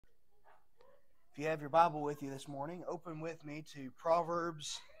If you have your Bible with you this morning, open with me to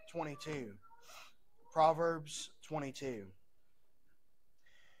Proverbs 22. Proverbs 22.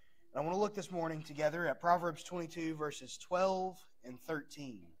 I want to look this morning together at Proverbs 22, verses 12 and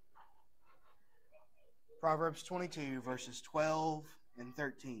 13. Proverbs 22, verses 12 and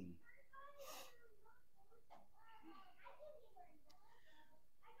 13.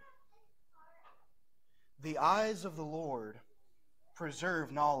 The eyes of the Lord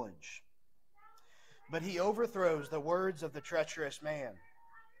preserve knowledge, but he overthrows the words of the treacherous man.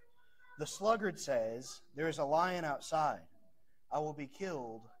 The sluggard says, "There is a lion outside. I will be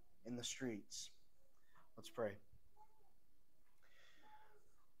killed in the streets." Let's pray.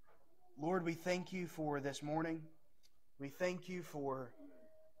 Lord, we thank you for this morning. We thank you for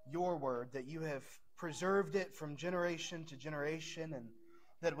your word, that you have preserved it from generation to generation, and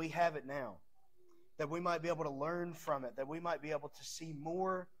that we have it now, that we might be able to learn from it, that we might be able to see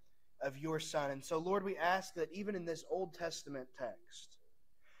more of your Son. And so, Lord, we ask that even in this Old Testament text,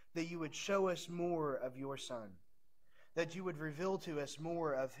 that you would show us more of your Son, that you would reveal to us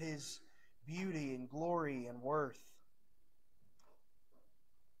more of his beauty and glory and worth.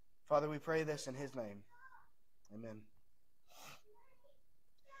 Father, we pray this in his name. Amen.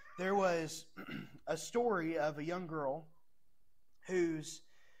 There was a story of a young girl whose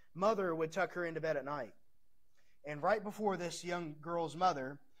mother would tuck her into bed at night. And right before this young girl's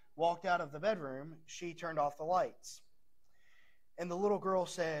mother walked out of the bedroom, she turned off the lights. And the little girl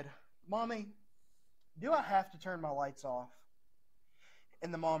said, "Mommy, do I have to turn my lights off?"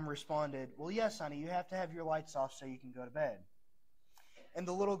 And the mom responded, "Well, yes, honey, you have to have your lights off so you can go to bed." And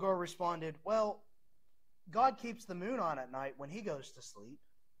the little girl responded, "Well, God keeps the moon on at night when he goes to sleep."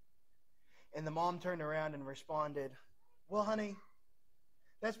 And the mom turned around and responded, "Well, honey,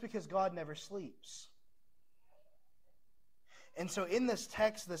 that's because God never sleeps." And so in this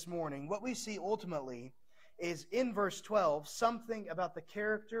text this morning, what we see ultimately is in verse 12, something about the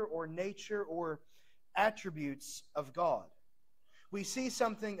character or nature or attributes of God. We see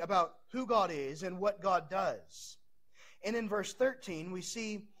something about who God is and what God does. And in verse 13, we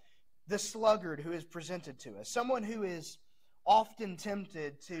see the sluggard who is presented to us, someone who is often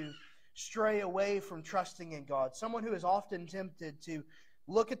tempted to stray away from trusting in God, someone who is often tempted to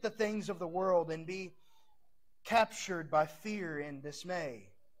look at the things of the world and be captured by fear and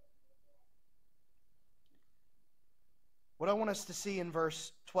dismay. What I want us to see in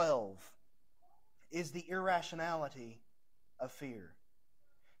verse 12 is the irrationality of fear.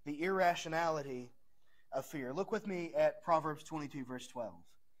 The irrationality of fear. Look with me at Proverbs 22, verse 12.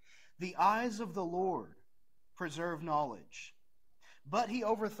 The eyes of the Lord preserve knowledge, but he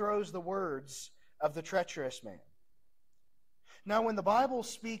overthrows the words of the treacherous man. Now, when the Bible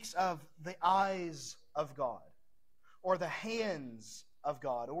speaks of the eyes of God, or the hands of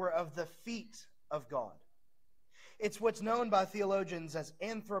God, or of the feet of God, it's what's known by theologians as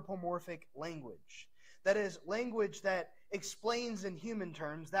anthropomorphic language. That is, language that explains in human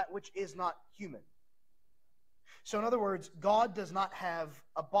terms that which is not human. So in other words, God does not have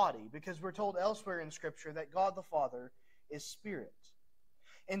a body, because we're told elsewhere in Scripture that God the Father is spirit.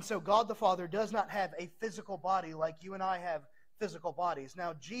 And so God the Father does not have a physical body like you and I have physical bodies.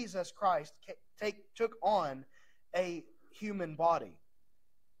 Now, Jesus Christ took on a human body,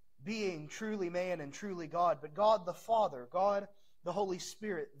 being truly man and truly God. But God the Father, God the Holy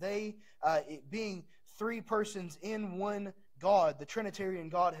Spirit, they being three persons in one God, the Trinitarian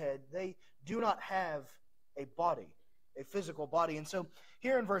Godhead, they do not have a body, a physical body. And so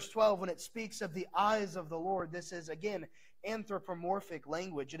here in verse 12, when it speaks of the eyes of the Lord, this is, again, anthropomorphic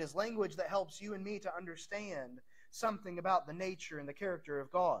language. It is language that helps you and me to understand something about the nature and the character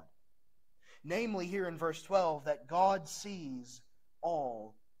of God. Namely, here in verse 12, that God sees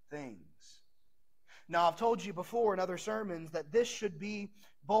all things. Now, I've told you before in other sermons that this should be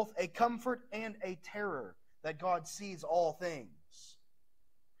both a comfort and a terror, that God sees all things.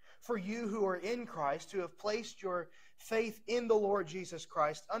 For you who are in Christ, who have placed your faith in the Lord Jesus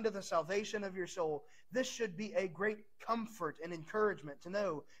Christ unto the salvation of your soul, this should be a great comfort and encouragement to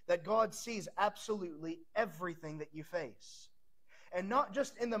know that God sees absolutely everything that you face. And not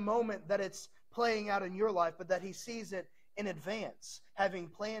just in the moment that it's playing out in your life, but that he sees it in advance, having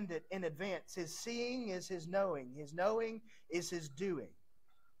planned it in advance. His seeing is his knowing. His knowing is his doing.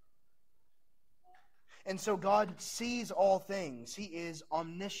 And so God sees all things. He is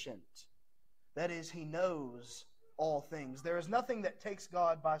omniscient. That is, he knows all things. There is nothing that takes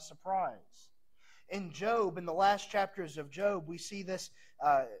God by surprise. In Job, in the last chapters of Job, we see this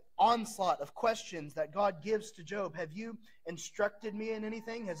onslaught of questions that God gives to Job. Have you instructed me in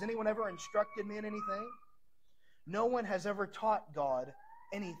anything? Has anyone ever instructed me in anything? No one has ever taught God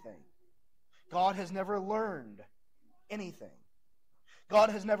anything. God has never learned anything. God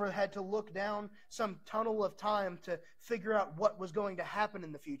has never had to look down some tunnel of time to figure out what was going to happen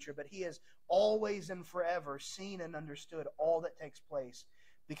in the future, but He has always and forever seen and understood all that takes place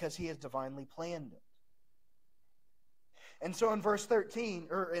because He has divinely planned it. And so in verse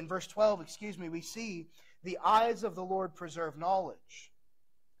 12, we see the eyes of the Lord preserve knowledge.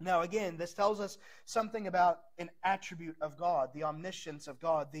 Now again, this tells us something about an attribute of God, the omniscience of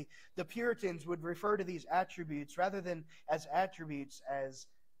God. The Puritans would refer to these attributes rather than as attributes as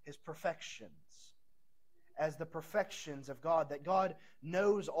His perfections, as the perfections of God, that God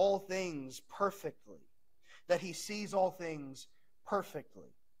knows all things perfectly, that He sees all things perfectly,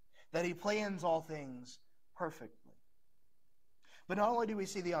 that He plans all things perfectly. But not only do we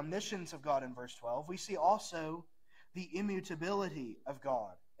see the omniscience of God in verse 12, we see also the immutability of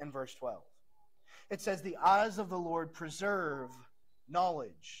God in verse 12. It says, the eyes of the Lord preserve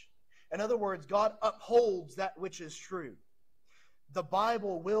knowledge. In other words, God upholds that which is true. The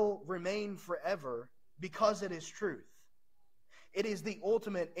Bible will remain forever because it is truth. It is the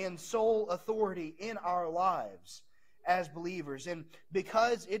ultimate and sole authority in our lives as believers. And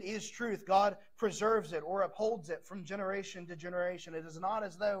because it is truth, God preserves it or upholds it from generation to generation. It is not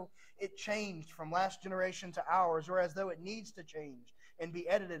as though it changed from last generation to ours, or as though it needs to change and be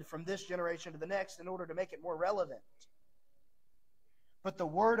edited from this generation to the next in order to make it more relevant. But the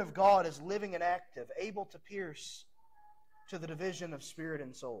Word of God is living and active, able to pierce to the division of spirit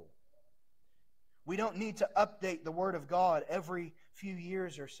and soul. We don't need to update the Word of God every few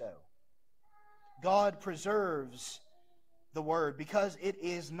years or so. God preserves the Word because it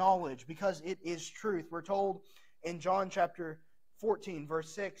is knowledge, because it is truth. We're told in John chapter 14, verse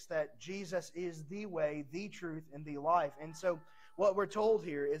 6, that Jesus is the way, the truth, and the life. And so what we're told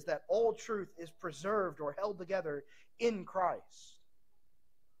here is that all truth is preserved or held together in Christ.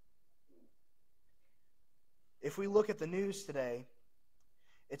 If we look at the news today,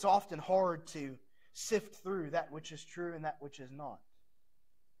 it's often hard to sift through that which is true and that which is not.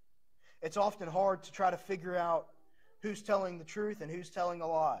 It's often hard to try to figure out who's telling the truth and who's telling a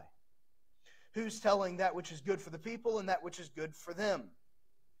lie. Who's telling that which is good for the people and that which is good for them.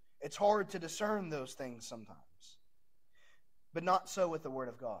 It's hard to discern those things sometimes. But not so with the Word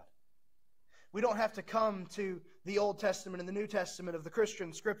of God. We don't have to come to the Old Testament and the New Testament of the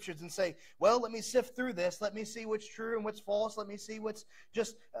Christian Scriptures and say, well, let me sift through this. Let me see what's true and what's false. Let me see what's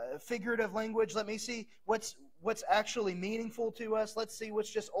just figurative language. Let me see what's actually meaningful to us. Let's see what's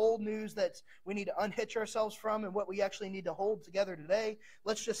just old news that we need to unhitch ourselves from and what we actually need to hold together today.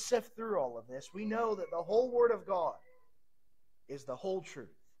 Let's just sift through all of this. We know that the whole Word of God is the whole truth.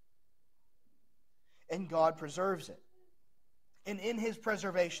 And God preserves it. And in His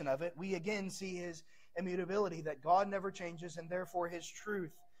preservation of it, we again see His immutability, that God never changes, and therefore His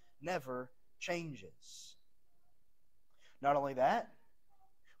truth never changes. Not only that,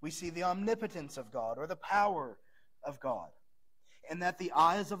 we see the omnipotence of God, or the power of God, and that the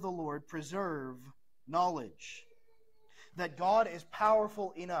eyes of the Lord preserve knowledge. That God is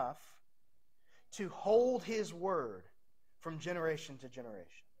powerful enough to hold His word from generation to generation.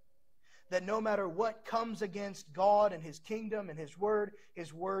 That no matter what comes against God and His kingdom and His word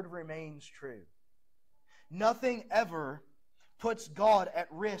remains true. Nothing ever puts God at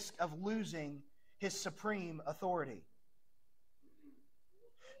risk of losing His supreme authority.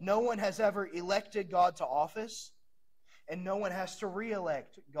 No one has ever elected God to office, and no one has to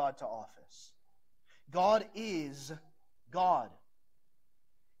re-elect God to office. God is God.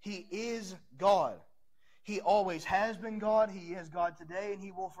 He is God. He always has been God. He is God today, and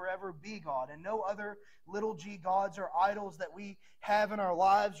He will forever be God. And no other little g gods or idols that we have in our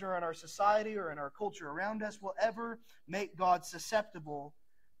lives or in our society or in our culture around us will ever make God susceptible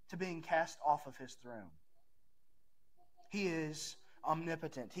to being cast off of His throne. He is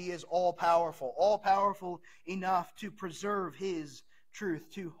omnipotent. He is all-powerful enough to preserve His truth,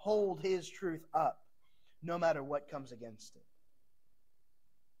 to hold His truth up, no matter what comes against it.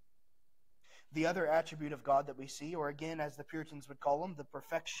 The other attribute of God that we see, or again, as the Puritans would call Him, the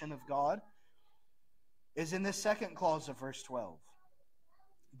perfection of God, is in this second clause of verse 12.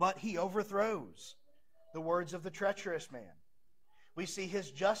 But He overthrows the words of the treacherous man. We see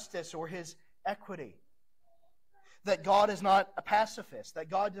His justice or His equity. That God is not a pacifist, that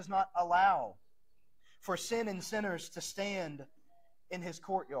God does not allow for sin and sinners to stand in His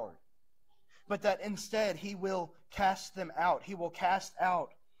courtyard, but that instead He will cast them out. He will cast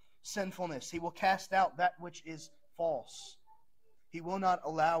out sinfulness. He will cast out that which is false. He will not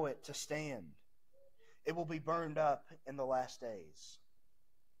allow it to stand. It will be burned up in the last days.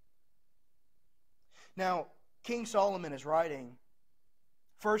 Now, King Solomon is writing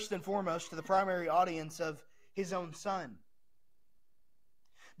first and foremost to the primary audience of his own Son.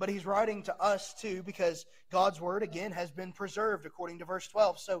 But he's writing to us too, because God's Word, again, has been preserved according to verse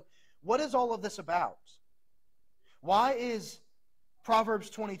 12. So what is all of this about? Why is Proverbs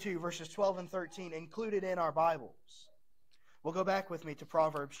 22, verses 12 and 13 included in our Bibles? Well, go back with me to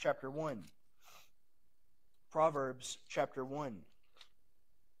Proverbs chapter 1. Proverbs chapter 1.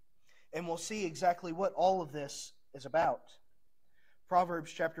 And we'll see exactly what all of this is about.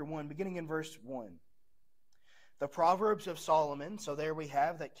 Proverbs chapter 1, beginning in verse 1. The Proverbs of Solomon, so there we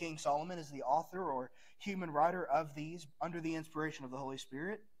have that King Solomon is the author or human writer of these under the inspiration of the Holy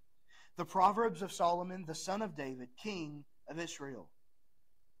Spirit. The Proverbs of Solomon, the son of David, king of Israel.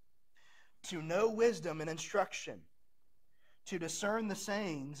 To know wisdom and instruction, to discern the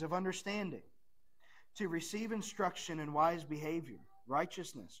sayings of understanding, to receive instruction in wise behavior,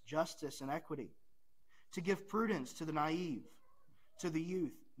 righteousness, justice, and equity, to give prudence to the naive, to the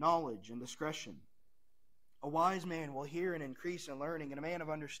youth, knowledge and discretion. A wise man will hear and increase in learning, and a man of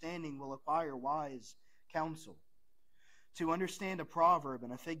understanding will acquire wise counsel. To understand a proverb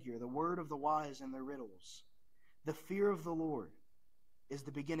and a figure, the word of the wise and their riddles. The fear of the Lord is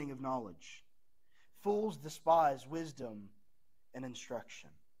the beginning of knowledge. Fools despise wisdom and instruction.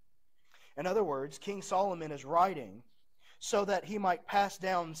 In other words, King Solomon is writing so that he might pass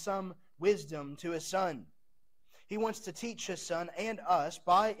down some wisdom to his son. He wants to teach his son and us,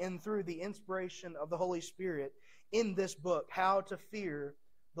 by and through the inspiration of the Holy Spirit in this book, how to fear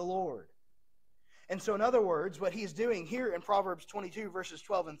the Lord. And so, in other words, what he's doing here in Proverbs 22, verses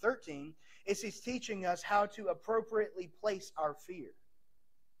 12 and 13, is he's teaching us how to appropriately place our fear.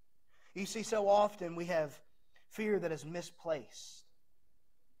 You see, so often we have fear that is misplaced.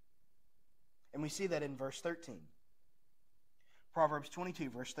 And we see that in verse 13. Proverbs 22,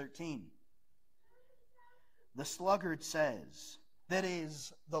 verse 13. The sluggard says, that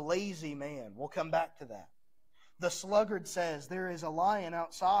is, the lazy man. We'll come back to that. The sluggard says, there is a lion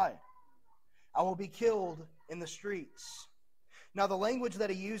outside. I will be killed in the streets. Now, the language that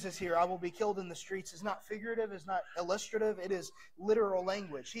he uses here, I will be killed in the streets, is not figurative, is not illustrative. It is literal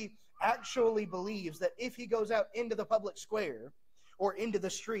language. He actually believes that if he goes out into the public square, or into the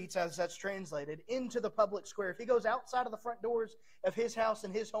streets, as that's translated, into the public square, if he goes outside of the front doors of his house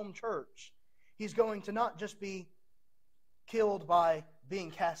and his home church, he's going to not just be killed by being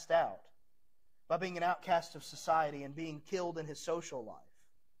cast out, by being an outcast of society and being killed in his social life.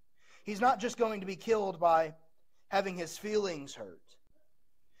 He's not just going to be killed by having his feelings hurt.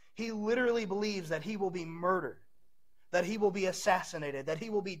 He literally believes that he will be murdered, that he will be assassinated, that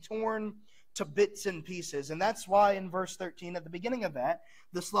he will be torn to bits and pieces. And that's why in verse 13, at the beginning of that,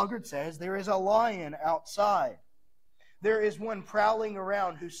 the sluggard says, there is a lion outside. There is one prowling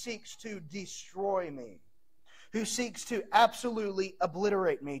around who seeks to destroy me, who seeks to absolutely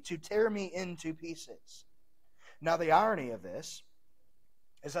obliterate me, to tear me into pieces. Now, the irony of this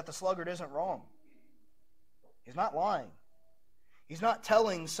is that the sluggard isn't wrong. He's not lying. He's not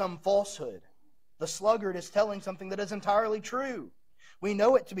telling some falsehood. The sluggard is telling something that is entirely true. We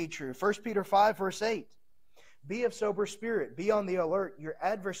know it to be true. 1 Peter 5, verse 8. Be of sober spirit. Be on the alert. Your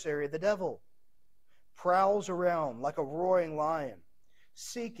adversary, the devil, prowls around like a roaring lion,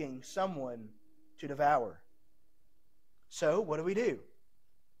 seeking someone to devour. So, what do?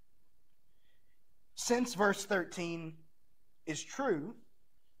 Since verse 13 is true,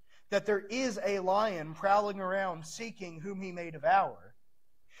 that there is a lion prowling around seeking whom he may devour,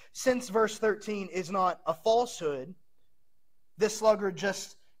 since verse 13 is not a falsehood, this sluggard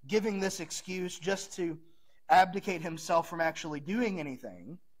just giving this excuse just to abdicate himself from actually doing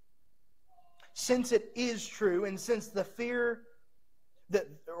anything, since it is true, and since the fear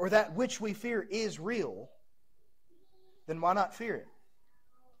that which we fear is real, then why not fear it?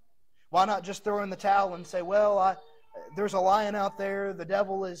 Why not just throw in the towel and say, well, there's a lion out there, the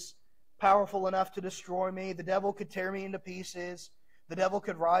devil is powerful enough to destroy me, the devil could tear me into pieces, the devil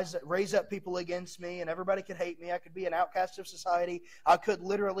could raise up people against me, and everybody could hate me, I could be an outcast of society, I could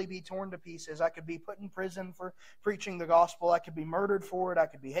literally be torn to pieces, I could be put in prison for preaching the gospel, I could be murdered for it, I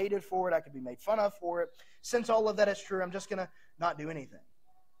could be hated for it, I could be made fun of for it. Since all of that is true, I'm just going to not do anything.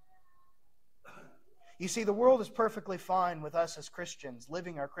 You see, the world is perfectly fine with us as Christians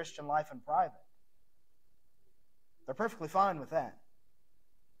living our Christian life in private. They're perfectly fine with that.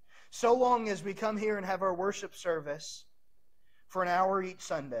 So long as we come here and have our worship service for an hour each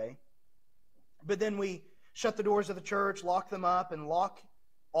Sunday, but then we shut the doors of the church, lock them up, and lock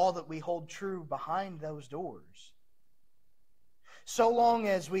all that we hold true behind those doors. So long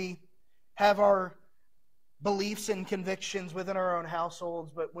as we have our beliefs and convictions within our own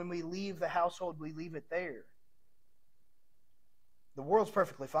households, but when we leave the household, we leave it there. The world's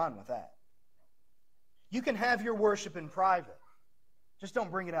perfectly fine with that. You can have your worship in private. Just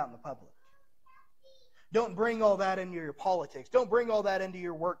don't bring it out in the public. Don't bring all that into your politics. Don't bring all that into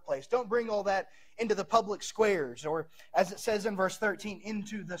your workplace. Don't bring all that into the public squares, or as it says in verse 13,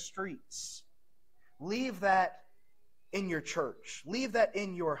 into the streets. Leave that in your church. Leave that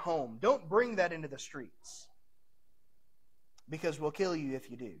in your home. Don't bring that into the streets. Because we'll kill you if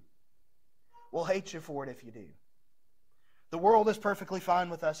you do. We'll hate you for it if you do. The world is perfectly fine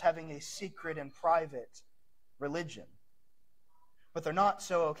with us having a secret and private religion. But they're not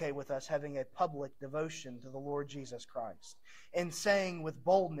so okay with us having a public devotion to the Lord Jesus Christ and saying with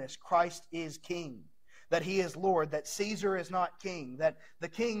boldness, Christ is King, that He is Lord, that Caesar is not king, that the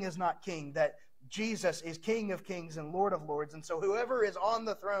king is not king, that Jesus is King of kings and Lord of lords. And so whoever is on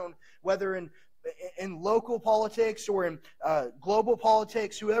the throne, whether in local politics or in global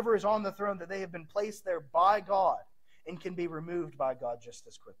politics, whoever is on the throne, that they have been placed there by God and can be removed by God just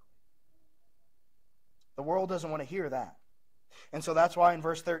as quickly. The world doesn't want to hear that. And so that's why in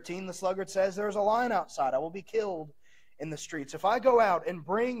verse 13 the sluggard says, there's a lion outside, I will be killed in the streets. If I go out and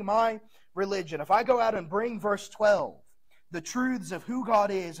bring my religion, if I go out and bring verse 12, the truths of who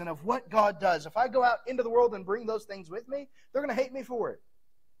God is and of what God does, if I go out into the world and bring those things with me, they're going to hate me for it.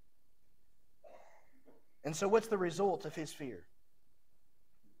 And so what's the result of his fear?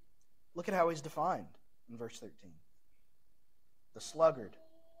 Look at how he's defined in verse 13. The sluggard,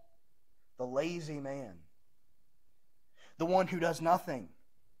 the lazy man, the one who does nothing,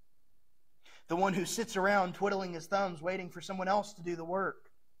 the one who sits around twiddling his thumbs waiting for someone else to do the work.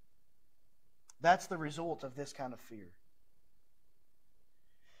 That's the result of this kind of fear.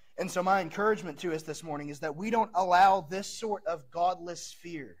 And so my encouragement to us this morning is that we don't allow this sort of godless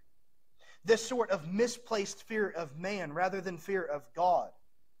fear, this sort of misplaced fear of man rather than fear of God,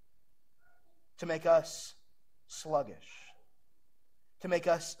 to make us sluggish, to make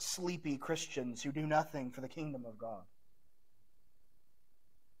us sleepy Christians who do nothing for the kingdom of God.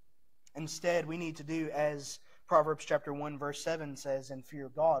 Instead, we need to do as Proverbs chapter 1 verse 7 says, and fear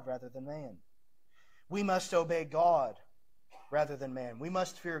God rather than man. We must obey God rather than man. We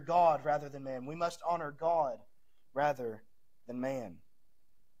must fear God rather than man. We must honor God rather than man.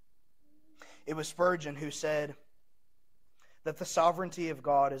 It was Spurgeon who said that the sovereignty of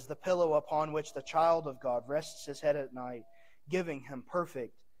God is the pillow upon which the child of God rests his head at night, giving him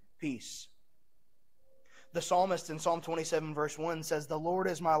perfect peace. The psalmist in Psalm 27 verse 1 says, the Lord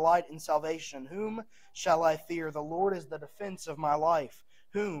is my light and salvation. Whom shall I fear? The Lord is the defense of my life.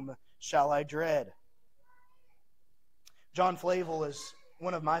 Whom shall I dread? John Flavel is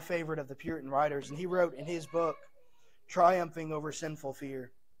one of my favorite of the Puritan writers, and he wrote in his book, Triumphing Over Sinful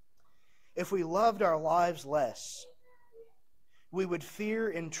Fear, if we loved our lives less, we would fear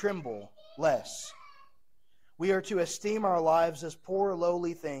and tremble less. We are to esteem our lives as poor,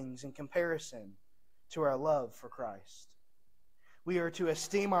 lowly things in comparison to our love for Christ. We are to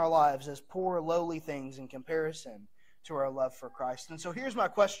esteem our lives as poor, lowly things in comparison to our love for Christ. And so here's my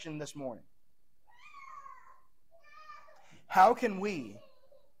question this morning. How can we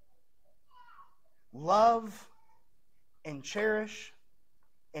love and cherish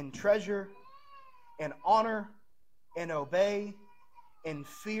and treasure and honor and obey and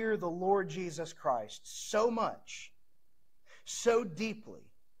fear the Lord Jesus Christ so much, so deeply,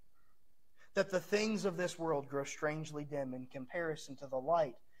 that the things of this world grow strangely dim in comparison to the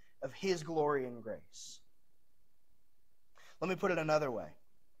light of His glory and grace? Let me put it another way.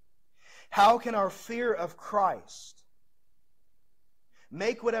 How can our fear of Christ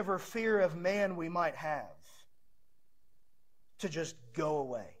make whatever fear of man we might have to just go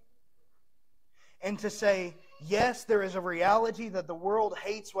away? And to say, yes, there is a reality that the world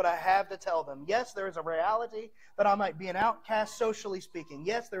hates what I have to tell them. Yes, there is a reality that I might be an outcast socially speaking.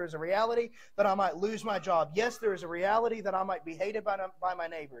 Yes, there is a reality that I might lose my job. Yes, there is a reality that I might be hated by my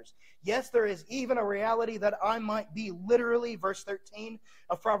neighbors. Yes, there is even a reality that I might be literally, verse 13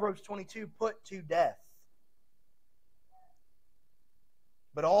 of Proverbs 22, put to death.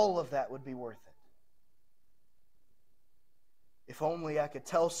 But all of that would be worth it if only I could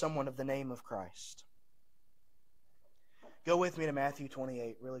tell someone of the name of Christ. Go with me to Matthew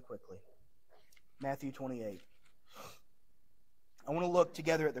 28 really quickly. Matthew 28. I want to look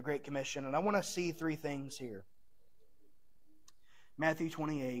together at the Great Commission, and I want to see three things here. Matthew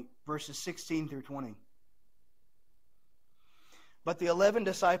 28, verses 16 through 20. But the 11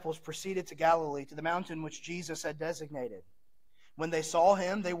 disciples proceeded to Galilee, to the mountain which Jesus had designated. When they saw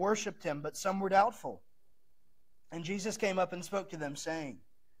him, they worshipped him, but some were doubtful. And Jesus came up and spoke to them, saying,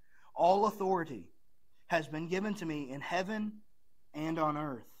 all authority has been given to me in heaven and on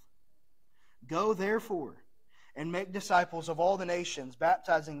earth. Go therefore and make disciples of all the nations,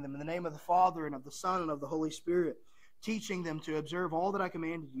 baptizing them in the name of the Father and of the Son and of the Holy Spirit, teaching them to observe all that I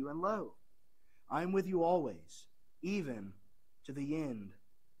commanded you. And lo, I am with you always, even to the end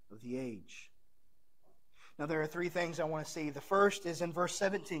of the age. Now there are three things I want to see. The first is in verse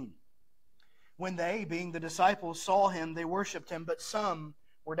 17. When they, being the disciples, saw him, they worshipped him, but some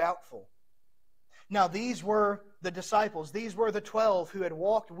were doubtful. Now these were the disciples. These were the 12 who had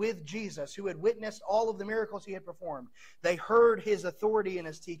walked with Jesus, who had witnessed all of the miracles he had performed. They heard his authority in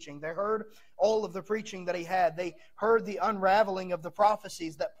his teaching. They heard all of the preaching that he had. They heard the unraveling of the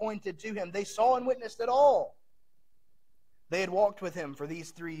prophecies that pointed to him. They saw and witnessed it all. They had walked with him for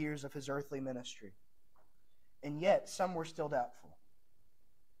these 3 years of his earthly ministry. And yet some were still doubtful.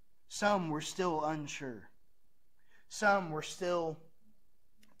 Some were still unsure. Some were still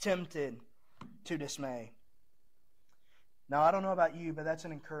tempted to dismay. Now, I don't know about you, but that's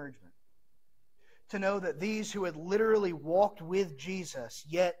an encouragement. To know that these who had literally walked with Jesus,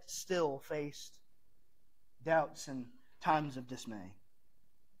 yet still faced doubts and times of dismay.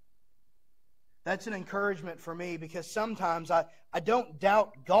 That's an encouragement for me, because sometimes I don't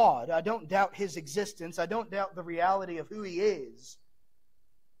doubt God. I don't doubt His existence. I don't doubt the reality of who He is.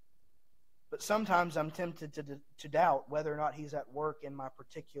 But sometimes I'm tempted to doubt whether or not He's at work in my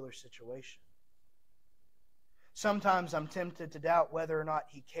particular situation. Sometimes I'm tempted to doubt whether or not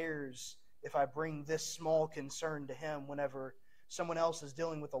He cares if I bring this small concern to Him whenever someone else is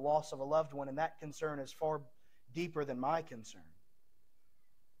dealing with the loss of a loved one, and that concern is far deeper than my concern.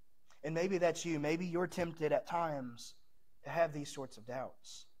 And maybe that's you. Maybe you're tempted at times to have these sorts of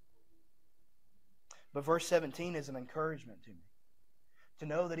doubts. But verse 17 is an encouragement to me. To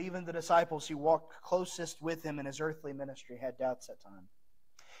know that even the disciples who walked closest with him in his earthly ministry had doubts at times.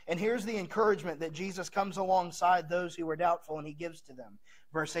 And here's the encouragement that Jesus comes alongside those who were doubtful, and he gives to them.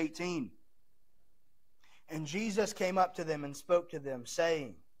 Verse 18. And Jesus came up to them and spoke to them,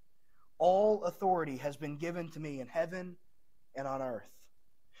 saying, all authority has been given to me in heaven and on earth.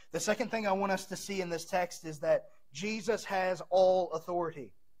 The second thing I want us to see in this text is that Jesus has all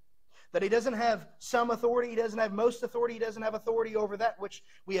authority. That He doesn't have some authority, He doesn't have most authority, He doesn't have authority over that which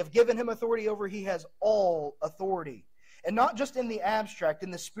we have given Him authority over. He has all authority. And not just in the abstract,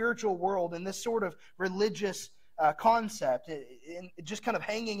 in the spiritual world, in this sort of religious concept, just kind of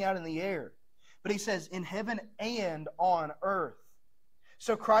hanging out in the air. But He says, in heaven and on earth.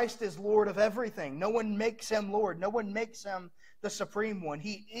 So Christ is Lord of everything. No one makes Him Lord. No one makes Him the Supreme One.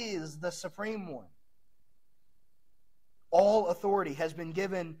 He is the Supreme One. All authority has been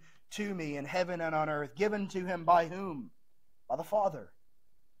given to me in heaven and on earth. Given to Him by whom? By the Father.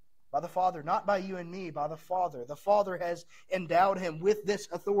 By the Father. Not by you and me, by the Father. The Father has endowed Him with this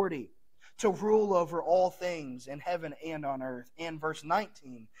authority to rule over all things in heaven and on earth. And verse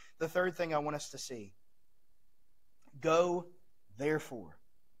 19, the third thing I want us to see. Go therefore.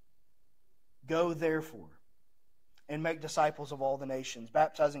 Go therefore. And make disciples of all the nations,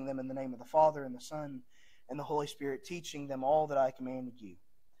 baptizing them in the name of the Father and the Son and the Holy Spirit, teaching them all that I commanded you.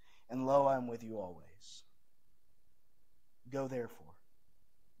 And lo, I am with you always. Go therefore.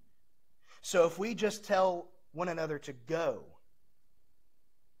 So if we just tell one another to go,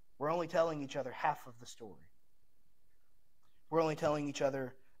 we're only telling each other half of the story. We're only telling each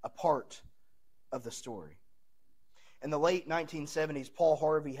other a part of the story. In the late 1970s, Paul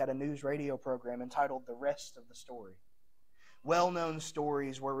Harvey had a news radio program entitled The Rest of the Story. Well-known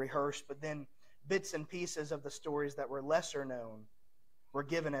stories were rehearsed, but then bits and pieces of the stories that were lesser known were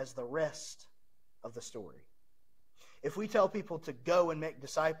given as the rest of the story. If we tell people to go and make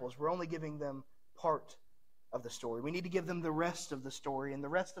disciples, we're only giving them part of the story. We need to give them the rest of the story, and the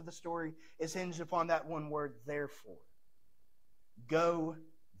rest of the story is hinged upon that one word, therefore. Go,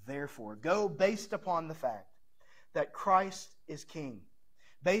 therefore. Go based upon the fact that Christ is King.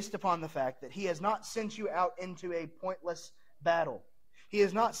 Based upon the fact that He has not sent you out into a pointless battle. He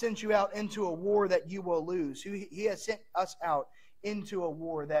has not sent you out into a war that you will lose. He has sent us out into a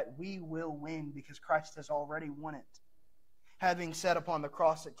war that we will win because Christ has already won it. Having said upon the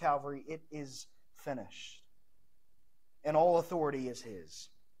cross at Calvary, it is finished. And all authority is His.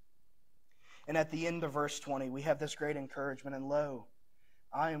 And at the end of verse 20, we have this great encouragement. And lo,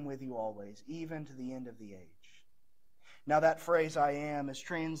 I am with you always, even to the end of the age. Now that phrase, I am, is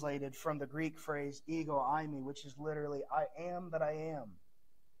translated from the Greek phrase, ego eimi, which is literally, I am that I am.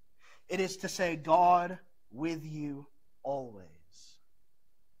 It is to say, God with you always.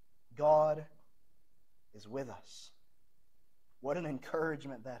 God is with us. What an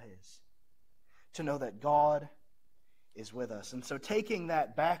encouragement that is, to know that God is with us. And so taking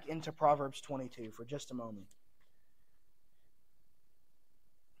that back into Proverbs 22 for just a moment.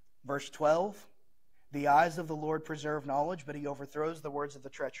 Verse 12, The eyes of the Lord preserve knowledge, but he overthrows the words of the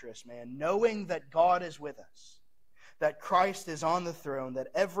treacherous man. Knowing that God is with us, that Christ is on the throne, that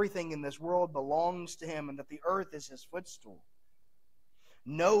everything in this world belongs to him, and that the earth is his footstool.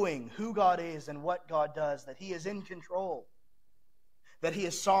 Knowing who God is and what God does, that he is in control, that he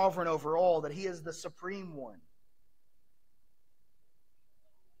is sovereign over all, that he is the supreme one,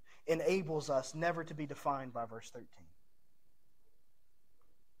 enables us never to be defined by verse 13.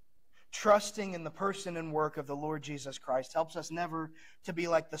 Trusting in the person and work of the Lord Jesus Christ helps us never to be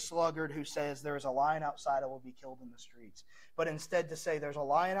like the sluggard who says, there is a lion outside, I will be killed in the streets. But instead to say, there's a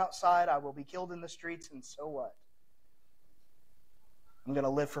lion outside, I will be killed in the streets, and so what? I'm going to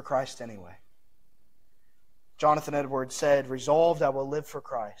live for Christ anyway. Jonathan Edwards said, resolved I will live for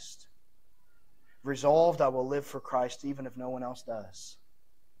Christ. Resolved I will live for Christ even if no one else does.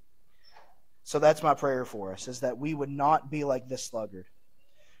 So that's my prayer for us, is that we would not be like this sluggard,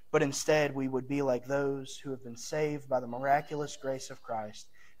 but instead we would be like those who have been saved by the miraculous grace of Christ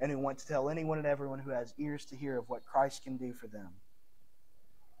and who want to tell anyone and everyone who has ears to hear of what Christ can do for them.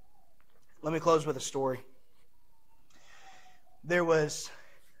 Let me close with a story. There was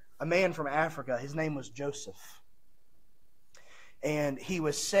a man from Africa. His name was Joseph. And he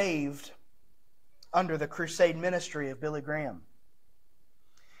was saved under the crusade ministry of Billy Graham.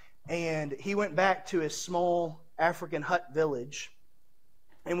 And he went back to his small African hut village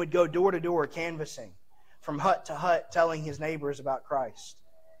and would go door to door canvassing from hut to hut, telling his neighbors about Christ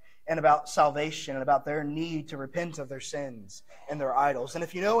and about salvation and about their need to repent of their sins and their idols. And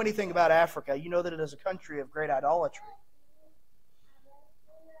if you know anything about Africa, you know that it is a country of great idolatry.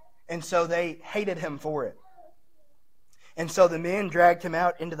 And so they hated him for it. And so the men dragged him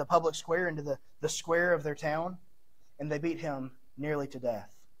out into the public square, into the square of their town, and they beat him nearly to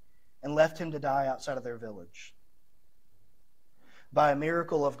death and left him to die outside of their village. By a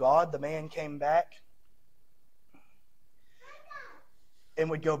miracle of God, the man came back and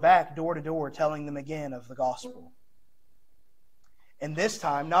would go back door to door telling them again of the gospel. And this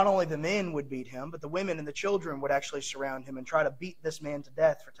time, not only the men would beat him, but the women and the children would actually surround him and try to beat this man to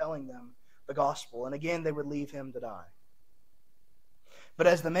death for telling them the gospel. And again, they would leave him to die. But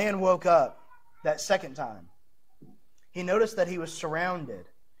as the man woke up that second time, he noticed that he was surrounded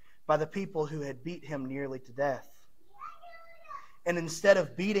by the people who had beat him nearly to death. And instead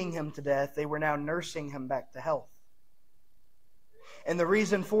of beating him to death, they were now nursing him back to health. And the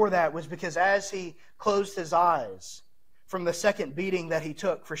reason for that was because as he closed his eyes from the second beating that he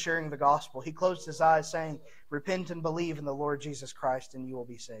took for sharing the gospel, he closed his eyes saying, repent and believe in the Lord Jesus Christ and you will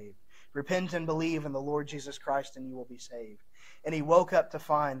be saved. Repent and believe in the Lord Jesus Christ and you will be saved. And he woke up to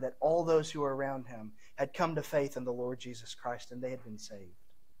find that all those who were around him had come to faith in the Lord Jesus Christ and they had been saved.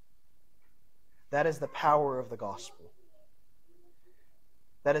 That is the power of the gospel.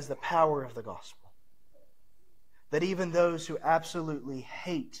 That is the power of the gospel. That even those who absolutely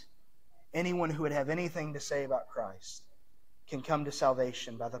hate anyone who would have anything to say about Christ can come to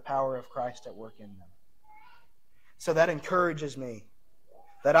salvation by the power of Christ at work in them. So that encourages me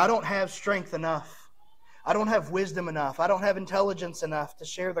that I don't have strength enough. I don't have wisdom enough. I don't have intelligence enough to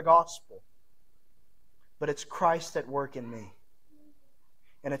share the gospel. But it's Christ at work in me.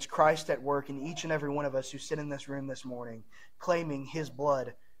 And it's Christ at work in each and every one of us who sit in this room this morning, claiming His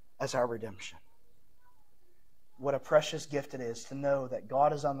blood as our redemption. What a precious gift it is to know that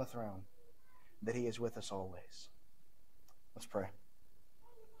God is on the throne, that He is with us always. Let's pray.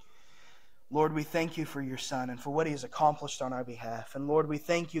 Lord, we thank You for Your Son and for what He has accomplished on our behalf. And Lord, we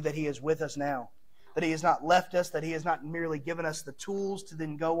thank You that He is with us now, that He has not left us, that He has not merely given us the tools to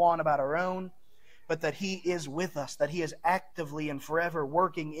then go on about our own, but that He is with us, that He is actively and forever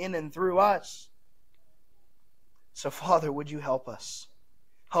working in and through us. So, Father, would You help us?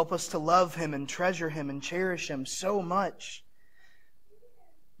 Help us to love Him and treasure Him and cherish Him so much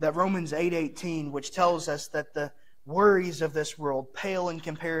that Romans 8:18, which tells us that the worries of this world pale in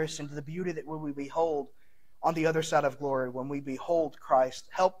comparison to the beauty that we behold on the other side of glory when we behold Christ.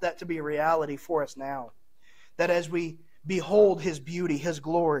 Help that to be a reality for us now. That as we behold His beauty, His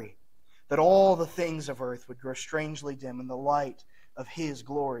glory, that all the things of earth would grow strangely dim in the light of His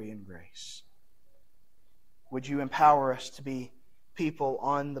glory and grace. Would You empower us to be people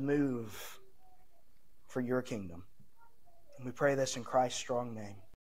on the move for Your kingdom? And we pray this in Christ's strong name.